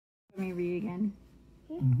me read again?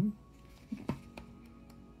 Mm-hmm. Okay.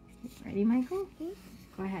 Ready, Michael?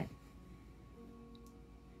 Go ahead.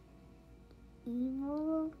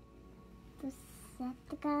 Evil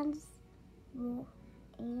Decepticons,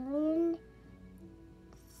 alien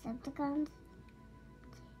Decepticons.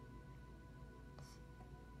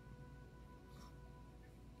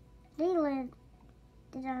 They lived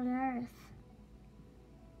on Earth.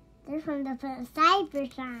 They're from the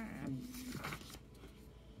Cybertron.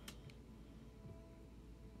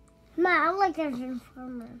 Mom, I like that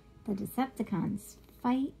Transformer. The Decepticons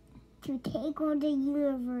fight. To take over the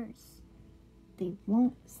universe. They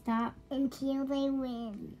won't stop Until they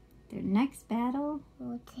win. Their next battle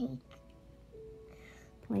Will take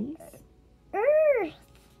place. Earth.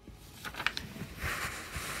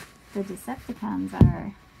 The Decepticons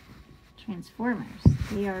are Transformers.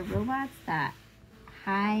 They are robots that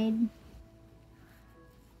hide.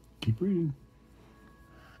 Keep reading.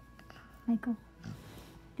 Michael.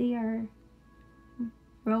 They are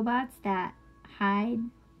robots that hide.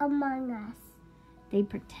 Among us. They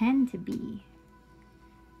pretend to be.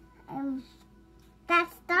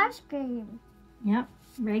 That's Starscream. Yep,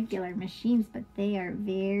 regular machines, but they are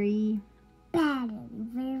very Bad and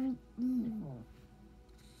very evil.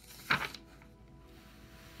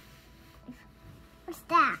 What's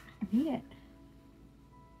that? Read it.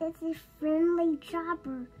 It's a friendly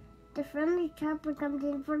chopper. The friendly chopper comes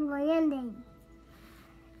in for landing.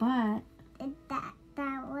 But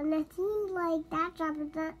That one that seems like that chopper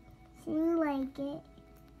doesn't seem like it.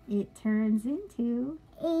 it turns into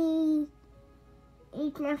A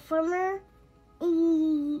Transformer, a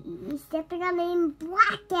Decepticon named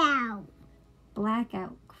Blackout.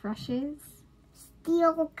 Blackout crushes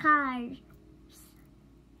Steel cars.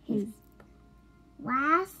 his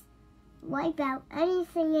Last, wipe out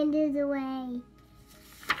anything into the way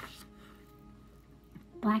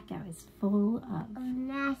Blackout is full of of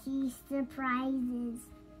nasty surprises.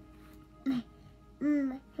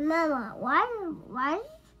 Mama, why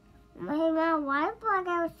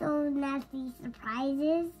Blackout so nasty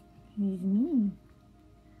surprises? he's mean.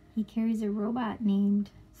 He carries a robot named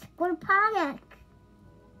Scorponic,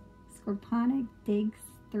 Scorponic digs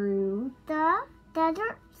through. the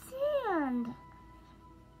desert sand.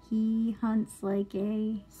 He hunts like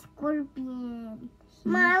a Scorpion.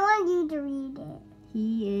 Mom, I want you to read it.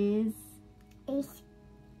 he is A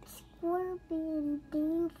scorpion,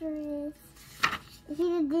 dangerous. He's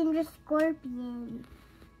a dangerous scorpion.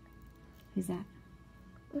 who's that?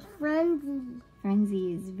 It's Frenzy.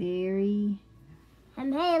 Frenzy is very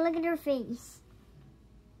And hey, look at her face.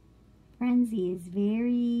 Frenzy is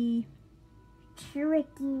very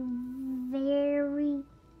Tricky, very.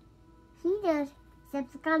 He does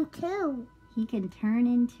Decepticon too. he can turn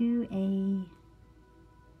into a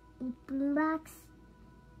Boombox,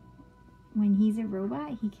 when he's a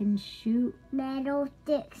robot he can shoot. metal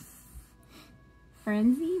sticks,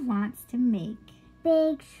 Frenzy wants to make.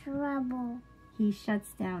 big trouble. He shuts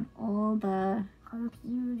down all the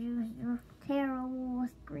Computers, your terrible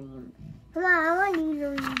scream. Come on, I want you to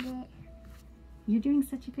read it. You're doing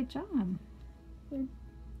such a good job. Mm.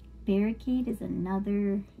 Barricade is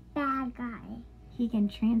another. Bad guy. He can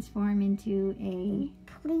transform into a.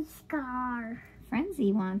 Police car.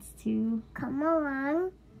 Frenzy wants to. Come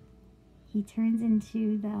along. He turns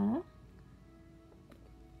into the.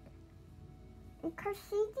 A car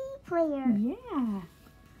CD player. Yeah.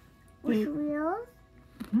 With They, wheels.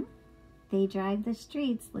 they drive the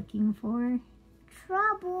streets looking for.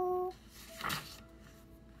 Trouble.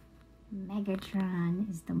 Megatron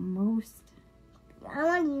is the most. I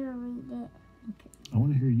want you to read it. I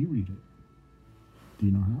want to hear you read it. Do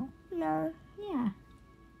you know how? No. Yeah.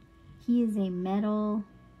 He is a metal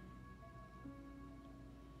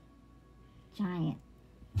giant.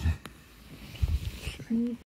 He